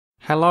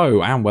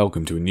Hello and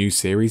welcome to a new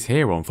series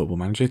here on Football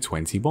Manager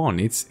 21.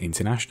 It's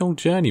International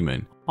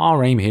Journeyman.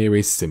 Our aim here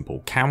is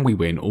simple: can we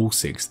win all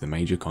 6 of the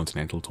major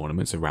continental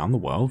tournaments around the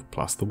world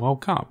plus the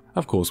World Cup?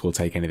 Of course we'll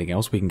take anything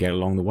else we can get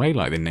along the way,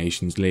 like the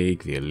Nations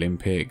League, the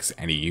Olympics,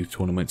 any youth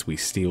tournaments we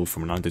steal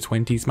from an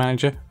under-20s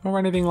manager, or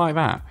anything like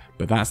that,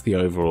 but that's the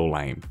overall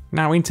aim.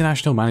 Now,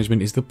 international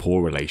management is the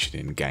poor relation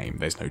in game.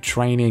 There's no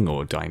training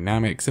or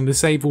dynamics, and the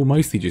save will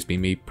mostly just be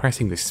me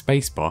pressing the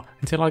spacebar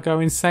until I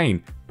go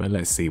insane, but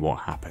let's see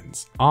what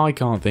happens. I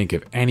can't think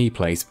of any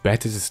place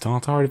better to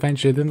start our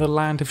adventure than the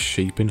land of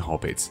sheep and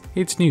hobbits.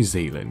 It's New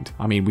Zealand.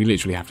 I mean, we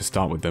literally have to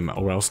start with them,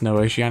 or else no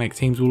Oceanic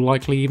teams will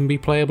likely even be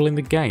playable in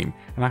the game,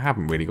 and I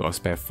haven't really got a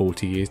spare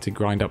 40 years to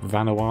grind up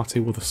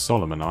Vanuatu or the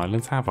Solomon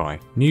Islands, have I?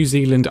 New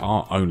Zealand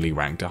are only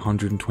ranked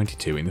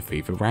 122 in the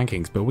FIFA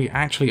rankings, but we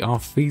actually are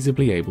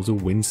feasibly able to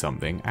win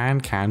something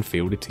and can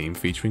field a team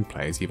featuring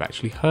players you've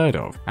actually heard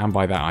of, and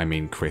by that I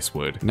mean Chris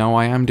Wood. Now,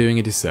 I am doing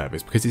a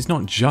disservice because it's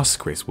not just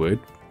Chris Wood.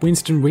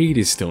 Winston Reid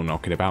is still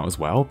knocking about as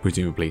well,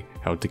 presumably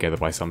held together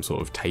by some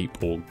sort of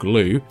tape or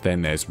glue.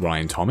 Then there's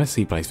Ryan Thomas,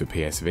 he plays for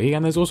PSV,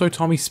 and there's also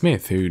Tommy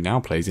Smith, who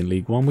now plays in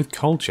League One with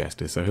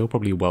Colchester, so he'll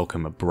probably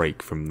welcome a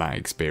break from that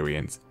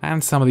experience.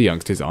 And some of the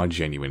youngsters are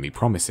genuinely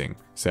promising.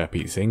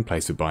 Sarpreet Singh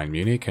plays for Bayern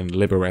Munich, and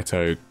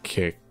Liberato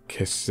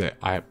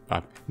I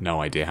have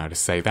no idea how to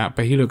say that,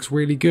 but he looks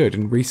really good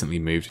and recently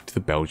moved to the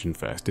Belgian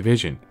First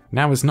Division.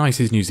 Now, as nice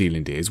as New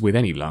Zealand is, with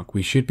any luck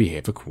we should be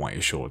here for quite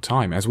a short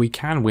time, as we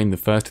can win the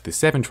first of the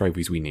 7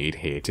 trophies we need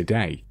here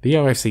today. The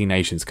OFC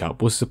Nations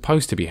Cup was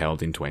supposed to be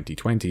held in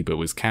 2020 but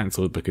was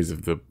cancelled because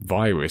of the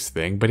virus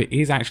thing, but it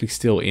is actually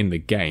still in the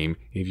game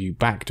if you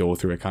backdoor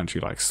through a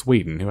country like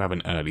Sweden, who have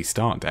an early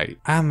start date.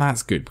 And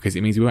that's good because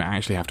it means we won't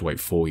actually have to wait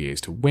 4 years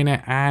to win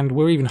it, and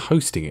we're even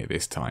hosting it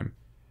this time.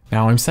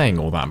 Now, I'm saying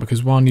all that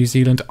because while New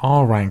Zealand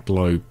are ranked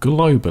low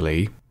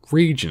globally,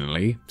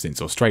 regionally,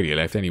 since Australia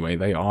left anyway,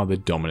 they are the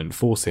dominant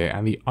force here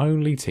and the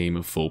only team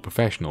of full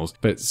professionals,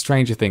 but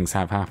stranger things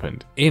have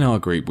happened. In our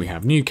group we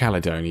have New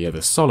Caledonia,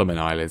 the Solomon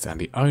Islands, and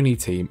the only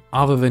team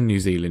other than New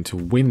Zealand to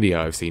win the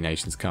OFC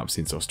Nations Cup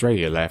since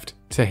Australia left,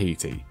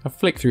 Tahiti. A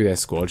flick through their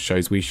squad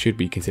shows we should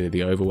be considered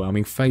the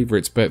overwhelming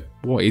favourites, but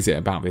what is it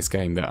about this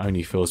game that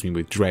only fills me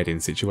with dread in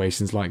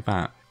situations like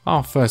that?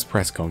 Our first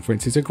press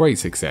conference is a great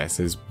success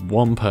as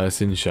one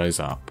person shows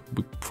up.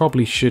 We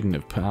probably shouldn't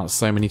have put out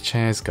so many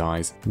chairs,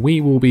 guys.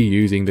 We will be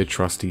using the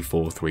trusty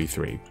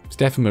 4-3-3.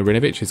 Stefan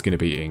Marinovic is going to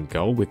be in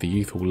goal with the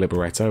youthful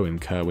Liberato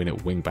and Kerwin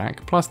at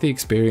wing-back, plus the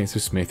experience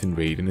of Smith and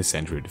Reid in the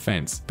centre of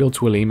defence. Bill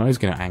Tuolimo is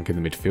going to anchor the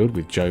midfield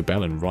with Joe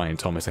Bell and Ryan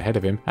Thomas ahead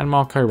of him, and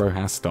Marco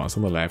Rojas starts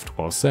on the left,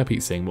 while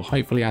Sarpreet Singh will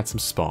hopefully add some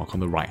spark on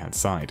the right-hand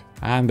side.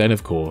 And then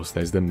of course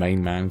there's the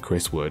main man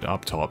Chris Wood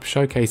up top,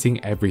 showcasing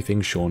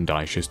everything Sean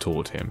Dyche has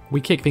taught him.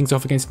 We kick things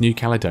off against New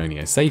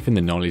Caledonia, safe in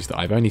the knowledge that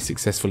I've only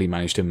successfully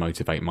managed to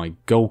motivate my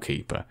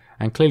goalkeeper,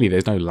 and clearly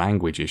there's no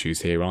language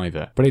issues here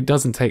either. But it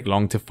doesn't take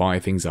long to fire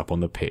things up on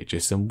the pitch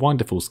as some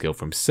wonderful skill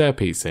from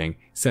Sarpreet Singh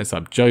sets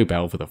up Joe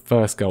Bell for the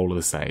first goal of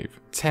the save.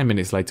 10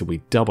 minutes later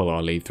we double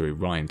our lead through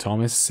Ryan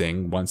Thomas,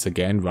 Singh once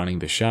again running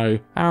the show,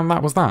 and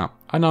that was that.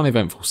 An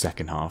uneventful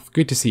second half.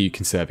 Good to see you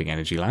conserving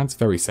energy, lads,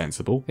 very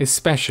sensible,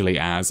 especially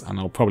as, and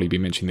I'll probably be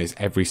mentioning this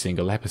every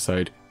single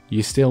episode,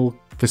 you still,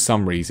 for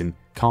some reason,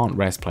 can't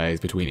rest players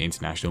between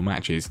international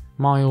matches.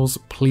 Miles,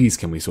 please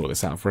can we sort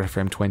this out for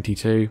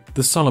FM22?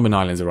 The Solomon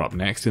Islands are up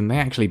next, and they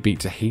actually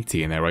beat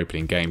Tahiti in their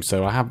opening game,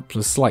 so I have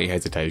a slight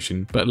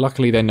hesitation, but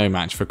luckily they're no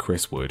match for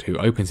Chris Wood, who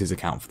opens his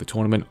account for the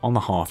tournament on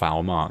the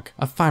half-hour mark.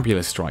 A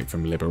fabulous strike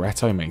from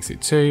Liberato makes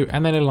it 2,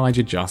 and then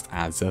Elijah Just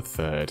adds a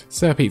 3rd.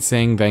 Sarpreet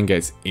Singh then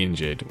gets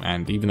injured,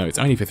 and even though it's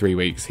only for 3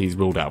 weeks, he's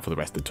ruled out for the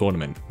rest of the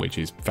tournament, which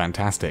is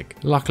fantastic.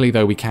 Luckily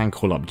though, we can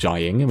call up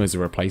Jai Ingham as a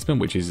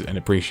replacement, which is an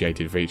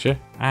appreciated feature,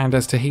 and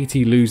as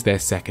Tahiti lose their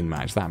second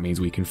match, that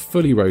means we can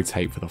fully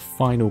rotate for the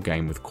final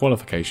game with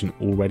qualification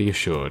already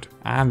assured.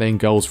 And then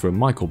goals from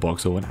Michael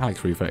Boxall and Alex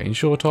Rufer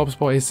ensure top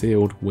spot is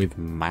sealed with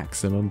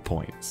maximum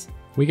points.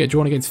 We get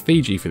drawn against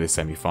Fiji for the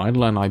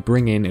semi-final, and I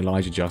bring in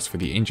Elijah Just for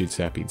the injured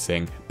Sarpreet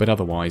Singh, but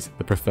otherwise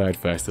the preferred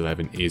first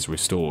 11 is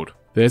restored.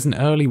 There's an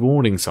early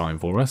warning sign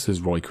for us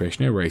as Roy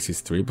Krishna races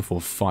through before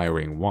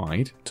firing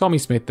wide. Tommy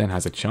Smith then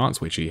has a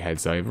chance which he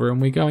heads over,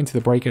 and we go into the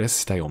break at a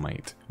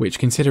stalemate, which,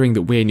 considering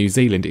that we're New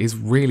Zealand, is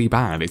really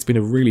bad. It's been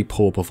a really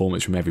poor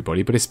performance from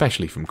everybody, but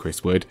especially from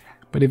Chris Wood.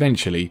 But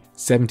eventually,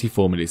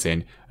 74 minutes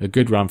in, a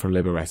good run from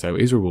Liberato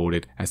is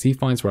rewarded as he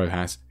finds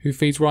Rojas, who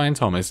feeds Ryan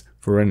Thomas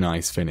for a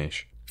nice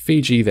finish.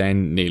 Fiji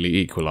then nearly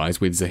equalise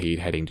with Zahid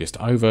heading just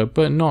over,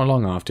 but not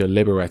long after,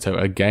 Liberato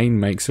again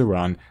makes a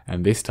run,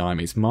 and this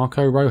time it's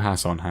Marco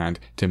Rojas on hand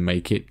to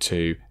make it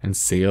 2 and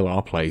seal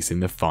our place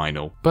in the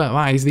final. But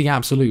that is the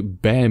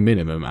absolute bare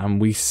minimum, and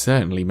we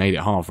certainly made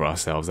it hard for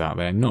ourselves out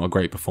there. Not a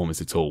great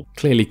performance at all.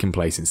 Clearly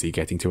complacency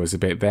getting to us a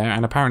bit there,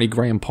 and apparently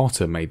Graham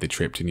Potter made the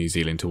trip to New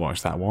Zealand to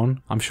watch that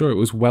one. I'm sure it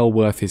was well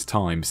worth his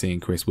time seeing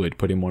Chris Wood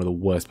put in one of the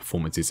worst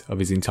performances of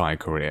his entire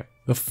career.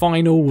 The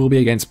final will be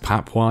against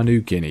Papua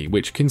New Guinea,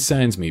 which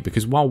concerns me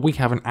because while we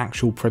have an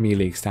actual Premier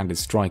League standard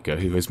striker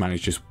who has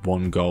managed just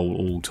 1 goal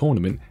all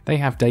tournament, they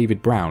have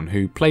David Brown,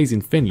 who plays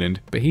in Finland,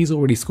 but he's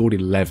already scored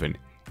 11.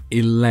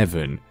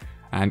 11.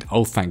 And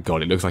oh thank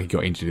God, it looks like he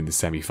got injured in the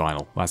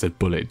semi-final. That's a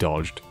bullet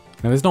dodged.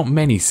 Now there's not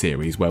many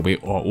series where we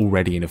are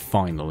already in a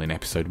final in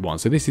episode 1,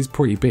 so this is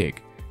pretty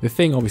big. The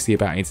thing obviously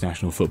about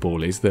international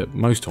football is that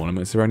most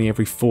tournaments are only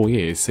every 4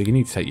 years, so you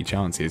need to take your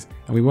chances,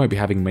 and we won't be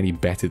having many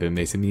better than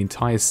this in the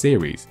entire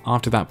series.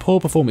 After that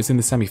poor performance in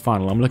the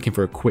semi-final, I'm looking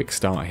for a quick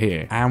start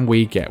here, and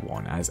we get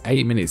one, as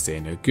 8 minutes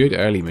in, a good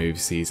early move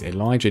sees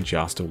Elijah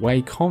Just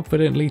away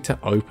confidently to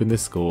open the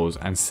scores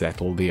and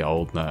settle the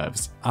old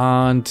nerves.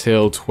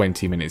 Until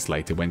 20 minutes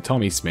later, when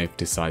Tommy Smith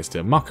decides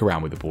to muck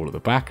around with the ball at the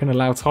back and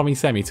allow Tommy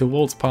Semi to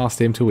waltz past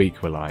him to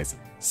equalise.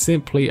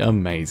 Simply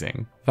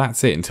amazing.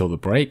 That's it until the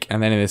break,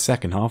 and then in the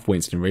second half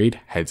Winston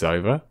Reid heads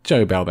over,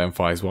 Joe Bell then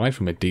fires wide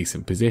from a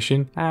decent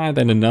position, and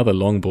then another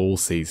long ball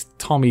sees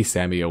Tommy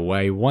Semi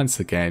away once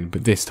again,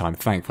 but this time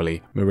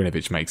thankfully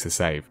Marinovic makes a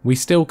save. We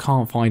still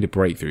can't find a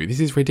breakthrough. This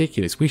is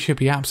ridiculous. We should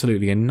be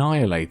absolutely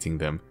annihilating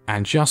them.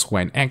 And just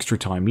when extra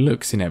time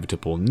looks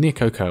inevitable,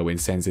 Nico Kerwin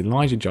sends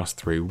Elijah Just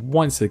through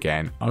once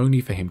again,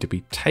 only for him to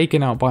be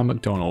taken out by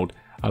McDonald,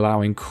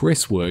 allowing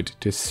Chris Wood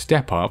to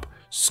step up,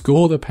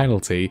 score the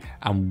penalty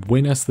and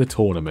win us the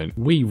tournament.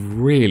 We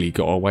really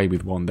got away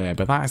with one there,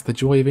 but that's the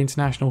joy of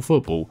international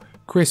football.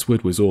 Chris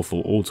Wood was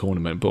awful all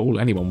tournament, but all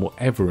anyone will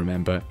ever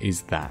remember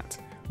is that.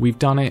 We've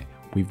done it,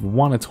 we've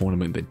won a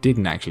tournament that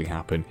didn't actually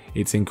happen,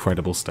 it's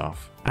incredible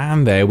stuff.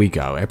 And there we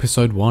go,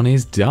 episode 1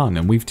 is done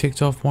and we've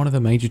ticked off one of the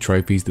major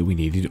trophies that we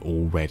needed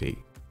already.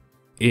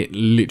 It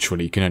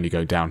literally can only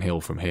go downhill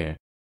from here.